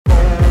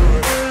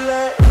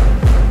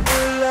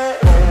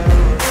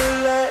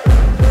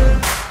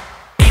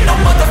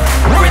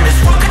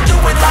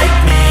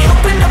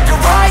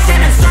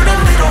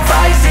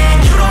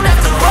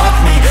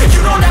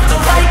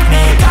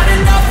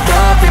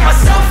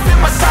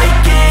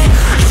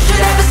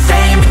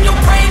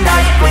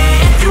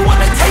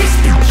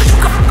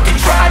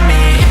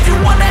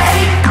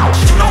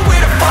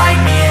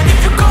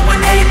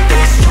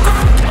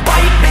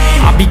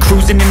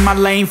my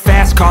lane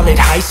fast, call it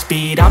high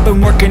speed. I've been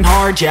working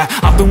hard, yeah,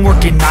 I've been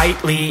working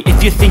nightly.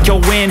 If you think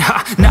you'll win,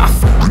 ha, nah,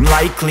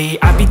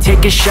 likely. I be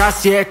taking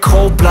shots, yeah,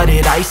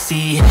 cold-blooded,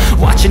 icy.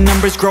 Watching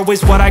numbers grow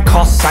is what I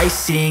call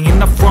sightseeing. In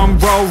the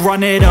front row,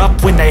 run it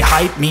up when they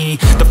hype me.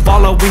 The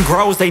following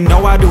grows, they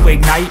know how to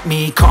ignite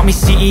me. Call me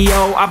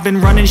CEO, I've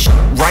been running shit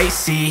right,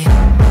 see.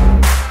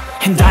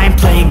 And I ain't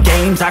playing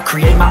games, I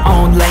create my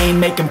own lane,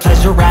 making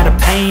pleasure out of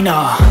pain,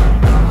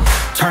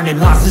 turning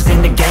losses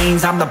into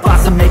gains. I'm the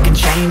boss, I'm making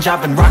change.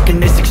 I've been rocking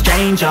this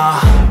exchange,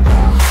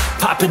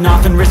 popping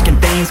off and risking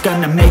things.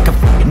 Gonna make a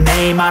f***ing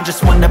name. I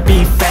just wanna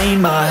be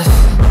famous,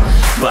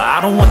 but I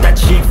don't want that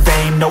cheap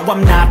fame. No,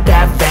 I'm not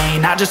that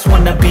vain. I just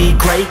wanna be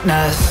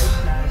greatness.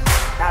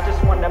 I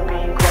just wanna be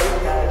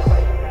greatness.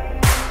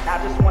 I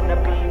just wanna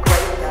be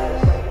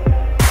greatness.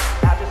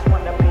 I just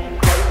wanna be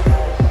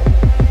greatness.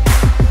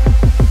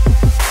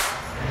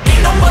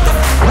 Ain't no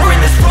motherfucker in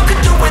this world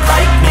could do it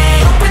like me.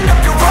 Open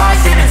up your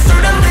eyes and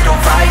insert a little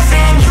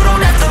rising. You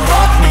don't have to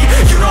love me,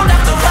 you don't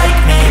have to like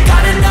me.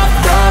 Got enough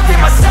love in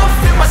myself,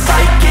 in my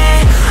psyche.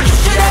 You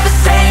should have the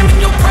same in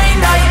your brain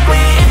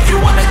nightly. If you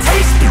wanna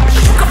taste me,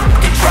 you can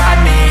fucking try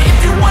me. If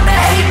you wanna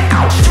hate me,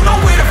 you know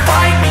where to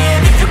find me.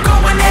 And if you go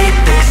and hate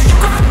this, you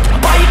can fucking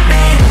bite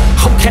me.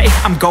 Okay,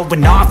 I'm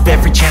going off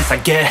every chance I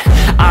get.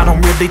 I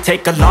don't really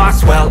take a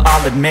loss, well,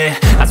 I'll admit.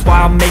 That's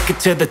why I'll make it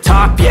to the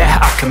top, yeah,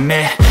 I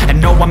commit. And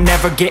no, I'm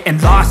never getting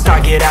lost, I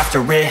get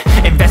after it.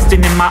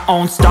 Investing in my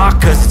own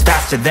stock, cause it's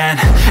faster than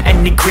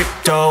any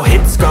crypto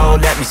hits go,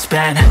 let me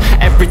spend.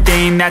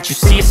 Everything that you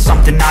see is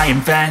something I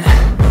invent,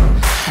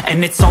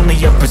 and it's only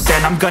a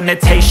percent. I'm gonna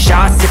take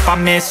shots, if I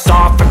miss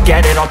all,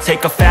 forget it. I'll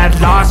take a fat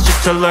loss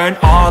just to learn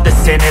all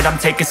that's in it. I'm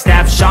taking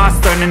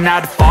snapshots, learning how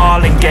to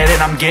fall and get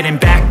it. I'm getting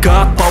back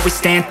up, always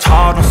stand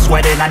tall, don't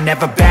sweat it. I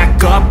never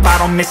back up, I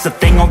don't miss a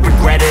thing or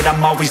regret it.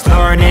 I'm always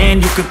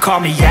learning, you could call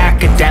me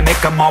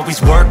academic. I'm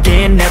always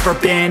working, never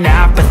been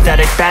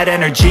apathetic. Bad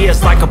energy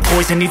is like a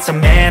poison, needs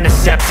some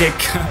antiseptic.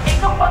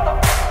 Ain't nobody